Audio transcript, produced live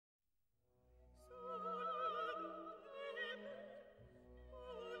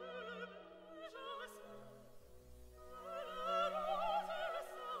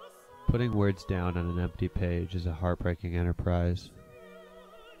Putting words down on an empty page is a heartbreaking enterprise.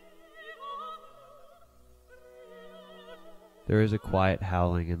 There is a quiet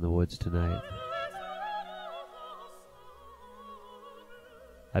howling in the woods tonight.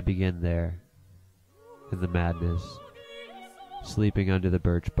 I begin there, in the madness, sleeping under the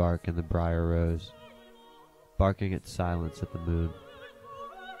birch bark and the briar rose, barking at silence at the moon.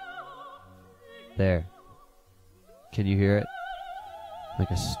 There. Can you hear it? Like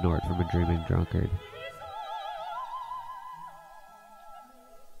a snort from a dreaming drunkard.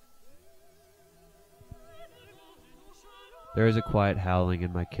 There is a quiet howling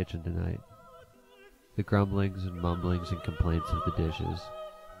in my kitchen tonight. The grumblings and mumblings and complaints of the dishes.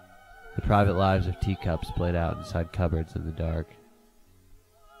 The private lives of teacups played out inside cupboards in the dark.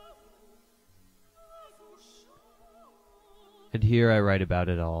 And here I write about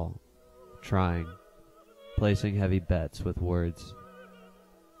it all, trying, placing heavy bets with words.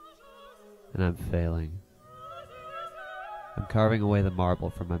 And I'm failing. I'm carving away the marble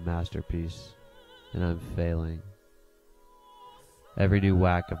from my masterpiece, and I'm failing. Every new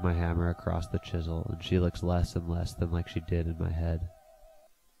whack of my hammer across the chisel, and she looks less and less than like she did in my head.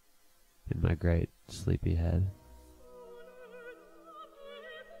 In my great, sleepy head.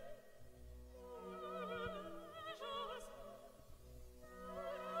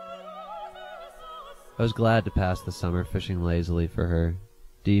 I was glad to pass the summer fishing lazily for her,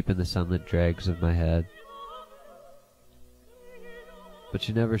 deep in the sunlit dregs of my head. But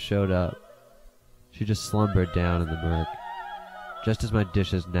she never showed up. She just slumbered down in the murk, just as my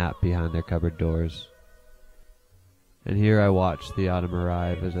dishes napped behind their cupboard doors. And here I watch the autumn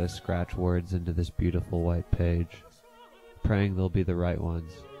arrive as I scratch words into this beautiful white page, praying they'll be the right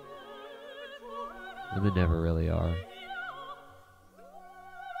ones. And they never really are.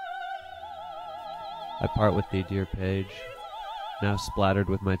 I part with thee, dear page, now splattered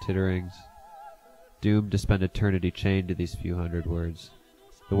with my titterings, doomed to spend eternity chained to these few hundred words,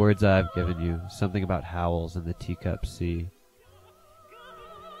 the words I have given you, something about howls and the teacup sea.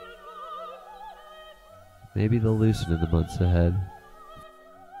 Maybe they'll loosen in the months ahead,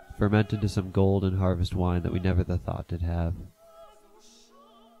 ferment into some gold and harvest wine that we never thought to have.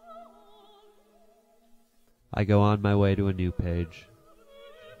 I go on my way to a new page,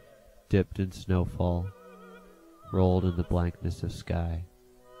 dipped in snowfall, rolled in the blankness of sky,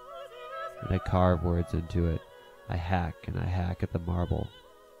 and I carve words into it. I hack and I hack at the marble,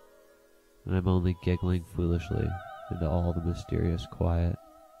 and I'm only giggling foolishly into all the mysterious quiet.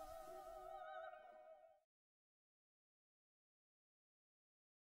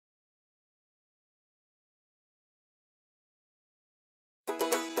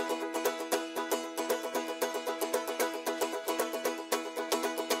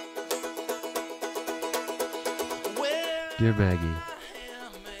 Dear Maggie,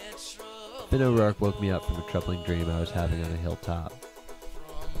 Ben O'Rourke woke me up from a troubling dream I was having on a hilltop.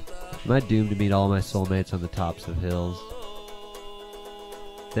 Am I doomed to meet all my soulmates on the tops of hills?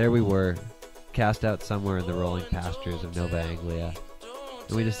 There we were, cast out somewhere in the rolling pastures of Nova Anglia,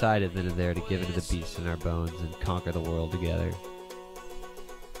 and we decided then and there to give into the beasts in our bones and conquer the world together.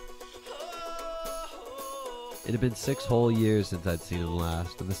 It had been 6 whole years since I'd seen him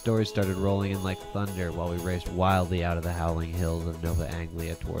last, and the stories started rolling in like thunder while we raced wildly out of the howling hills of Nova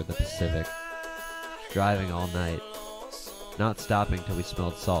Anglia toward the Pacific, driving all night, not stopping till we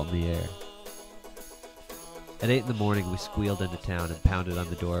smelled salt in the air. At 8 in the morning we squealed into town and pounded on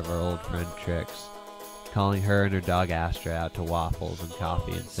the door of our old friend Trix, calling her and her dog Astra out to waffles and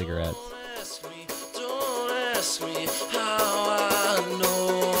coffee and cigarettes. Don't ask me how I know.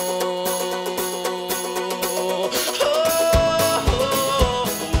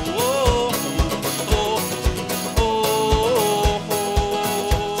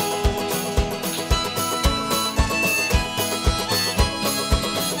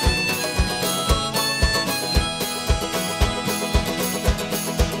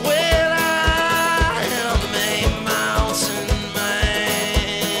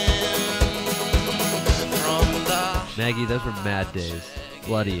 Maggie, those were mad days,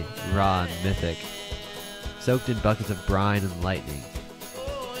 bloody, raw, and mythic, soaked in buckets of brine and lightning.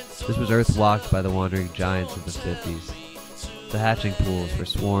 This was earth walked by the wandering giants of the 50s, the hatching pools for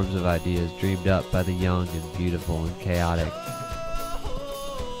swarms of ideas dreamed up by the young and beautiful and chaotic.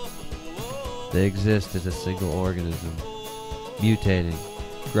 They exist as a single organism, mutating,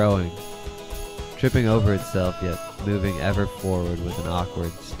 growing, tripping over itself yet moving ever forward with an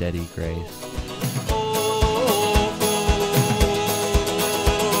awkward, steady grace.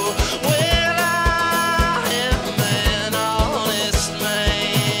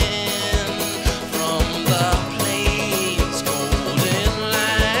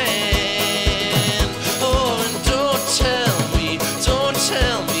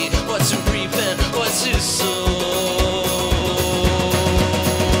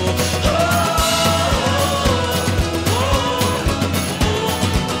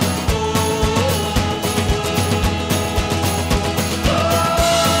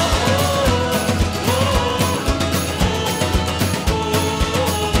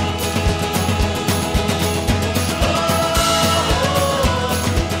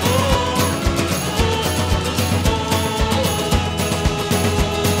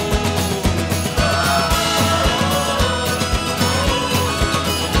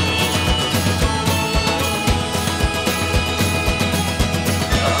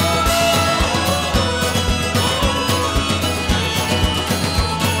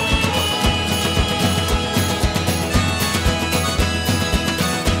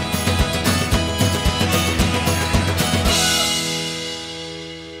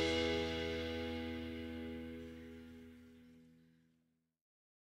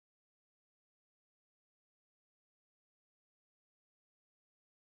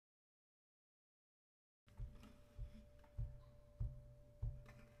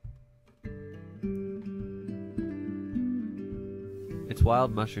 It's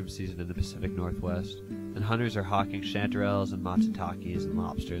wild mushroom season in the Pacific Northwest, and hunters are hawking chanterelles and matsutakis and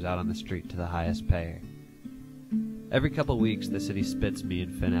lobsters out on the street to the highest payer. Every couple weeks, the city spits me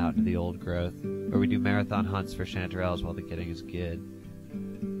and Finn out into the old growth, where we do marathon hunts for chanterelles while the getting is good.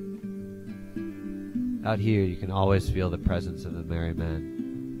 Out here, you can always feel the presence of the merry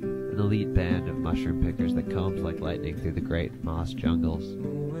men, an elite band of mushroom pickers that combs like lightning through the great moss jungles.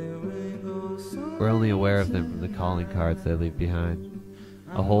 We're only aware of them from the calling cards they leave behind.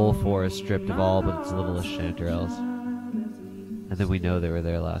 A whole forest stripped of all but its littlest chanterelles. And then we know they were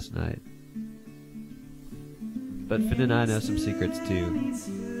there last night. But Finn and I know some secrets too.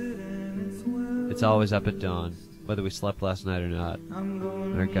 It's always up at dawn, whether we slept last night or not,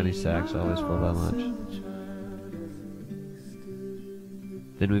 and our gunny sacks always full by lunch.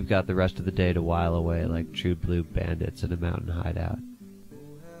 Then we've got the rest of the day to while away like true blue bandits in a mountain hideout.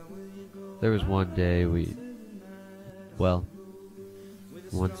 There was one day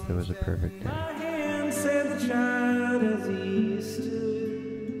once there was a perfect day.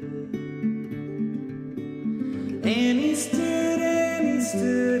 And he stood,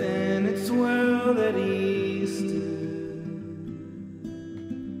 and it's well that he stood.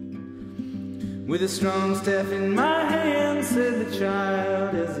 With a strong staff in my hand, said the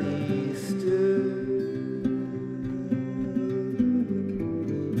child as he stood.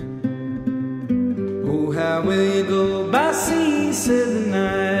 Oh, how will you go by sea, said the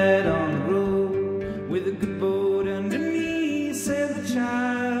knight on the road. With a good boat underneath, said the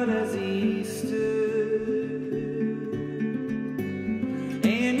child as he stood.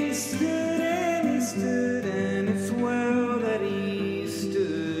 And it's well that he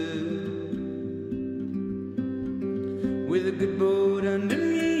stood. With a good boat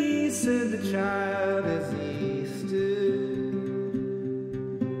underneath, said the child as he stood.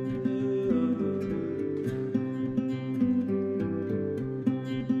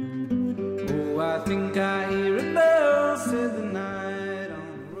 Oh, I think I hear a bell, said the night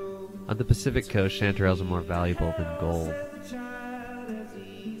on the road. On the Pacific coast, chanterelles are more valuable than gold.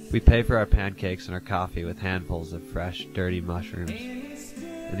 We pay for our pancakes and our coffee with handfuls of fresh, dirty mushrooms,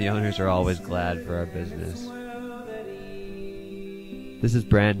 and the owners are always glad for our business. This is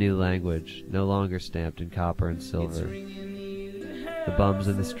brand new language, no longer stamped in copper and silver. The bums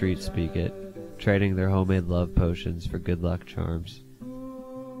in the street speak it, trading their homemade love potions for good luck charms.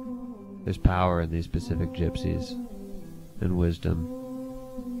 There's power in these Pacific gypsies, and wisdom.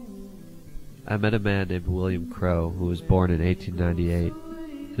 I met a man named William Crow who was born in 1898.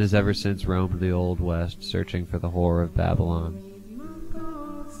 And has ever since roamed the Old West, searching for the horror of Babylon.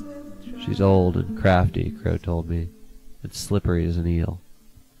 She's old and crafty, Crow told me, and slippery as an eel.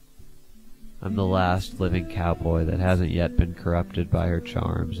 I'm the last living cowboy that hasn't yet been corrupted by her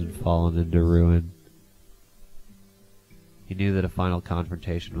charms and fallen into ruin. He knew that a final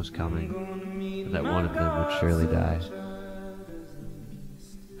confrontation was coming, and that one of them would surely die.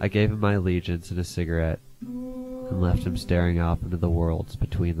 I gave him my allegiance and a cigarette, and left him staring off into the worlds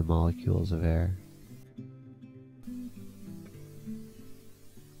between the molecules of air.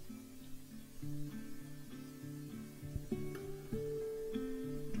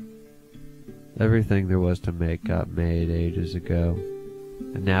 Everything there was to make got made ages ago,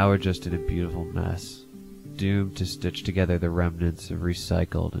 and now we're just in a beautiful mess, doomed to stitch together the remnants of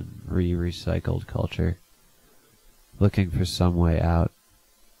recycled and re-recycled culture, looking for some way out.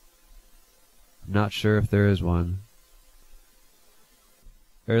 I'm not sure if there is one.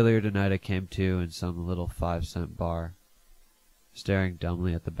 Earlier tonight I came to in some little 5-cent bar, staring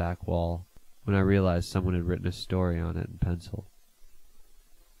dumbly at the back wall, when I realized someone had written a story on it in pencil.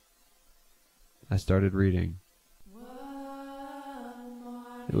 I started reading.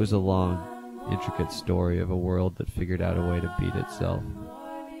 It was a long, intricate story of a world that figured out a way to beat itself,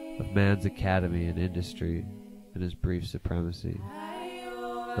 of man's academy and industry and his brief supremacy,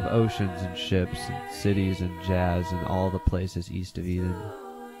 of oceans and ships and cities and jazz and all the places east of Eden.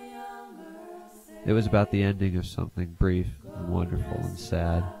 It was about the ending of something brief and wonderful and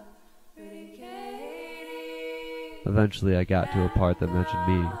sad. Eventually I got to a part that mentioned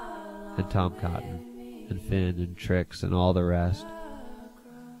me, and Tom Cotton, and Finn and Trix and all the rest.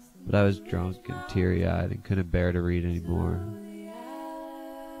 But I was drunk and teary-eyed and couldn't bear to read anymore.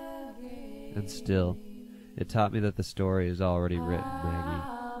 And still, it taught me that the story is already written,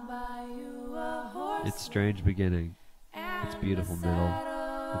 Maggie. Its strange beginning, its beautiful middle,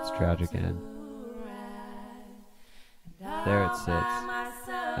 its tragic end. There it sits,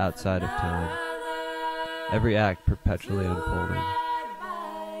 outside of time, every act perpetually unfolding.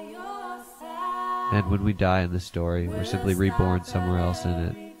 And when we die in the story, we're simply reborn somewhere else in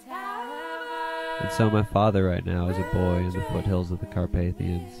it. And so my father right now is a boy in the foothills of the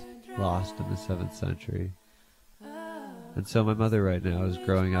Carpathians, lost in the 7th century. And so my mother right now is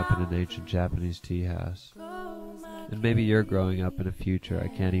growing up in an ancient Japanese tea house. And maybe you're growing up in a future I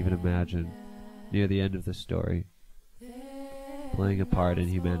can't even imagine, near the end of the story, playing a part in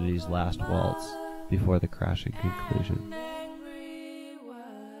humanity's last waltz before the crashing conclusion.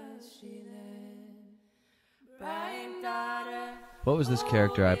 What was this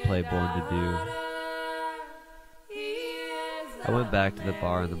character I play born to do? I went back to the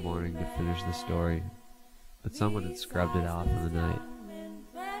bar in the morning to finish the story, but someone had scrubbed it off in the night.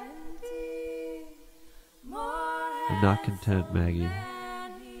 I'm not content, Maggie.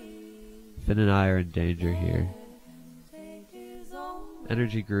 Finn and I are in danger here.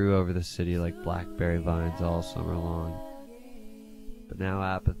 Energy grew over the city like blackberry vines all summer long. But now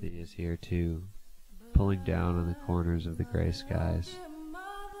apathy is here too, pulling down on the corners of the gray skies.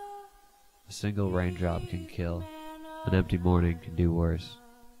 A single raindrop can kill. An empty morning can do worse.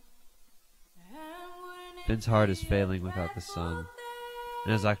 Finn's heart is failing without the sun,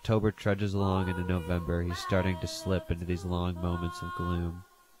 and as October trudges along into November, he's starting to slip into these long moments of gloom.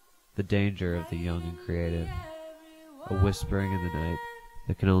 The danger of the young and creative. A whispering in the night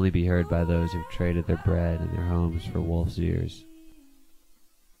that can only be heard by those who've traded their bread and their homes for wolf's ears.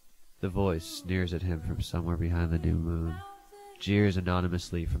 The voice sneers at him from somewhere behind the new moon, jeers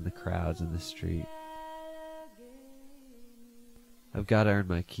anonymously from the crowds in the street. I've got to earn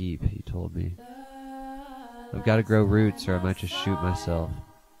my keep, he told me. I've got to grow roots or I might just shoot myself.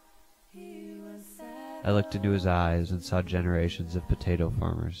 I looked into his eyes and saw generations of potato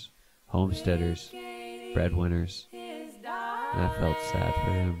farmers, homesteaders, breadwinners, and I felt sad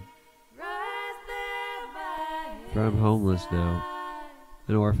for him. For I'm homeless now,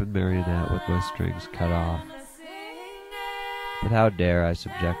 an orphan marionette with my strings cut off. But how dare I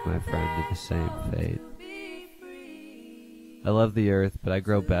subject my friend to the same fate? I love the earth, but I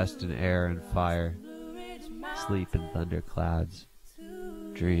grow best in air and fire, sleep in thunder clouds,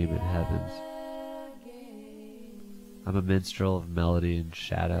 dream in heavens. I'm a minstrel of melody and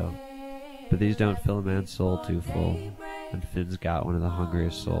shadow, but these don't fill a man's soul too full, and Finn's got one of the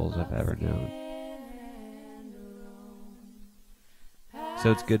hungriest souls I've ever known.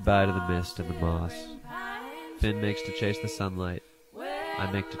 So it's goodbye to the mist and the moss. Finn makes to chase the sunlight, I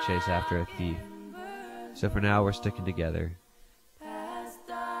make to chase after a thief. So for now we're sticking together.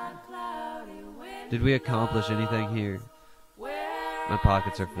 Did we accomplish anything here? My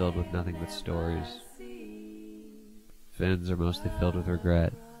pockets are filled with nothing but stories. Finn's are mostly filled with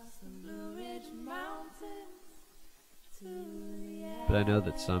regret. But I know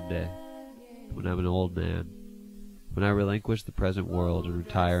that someday, when I'm an old man, when I relinquish the present world and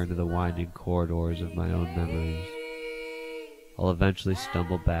retire into the winding corridors of my own memories, I'll eventually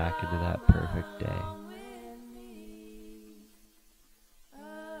stumble back into that perfect day.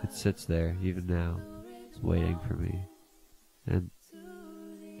 It sits there, even now, waiting for me. And,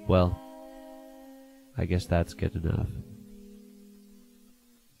 well, I guess that's good enough.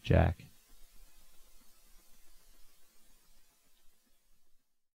 Jack.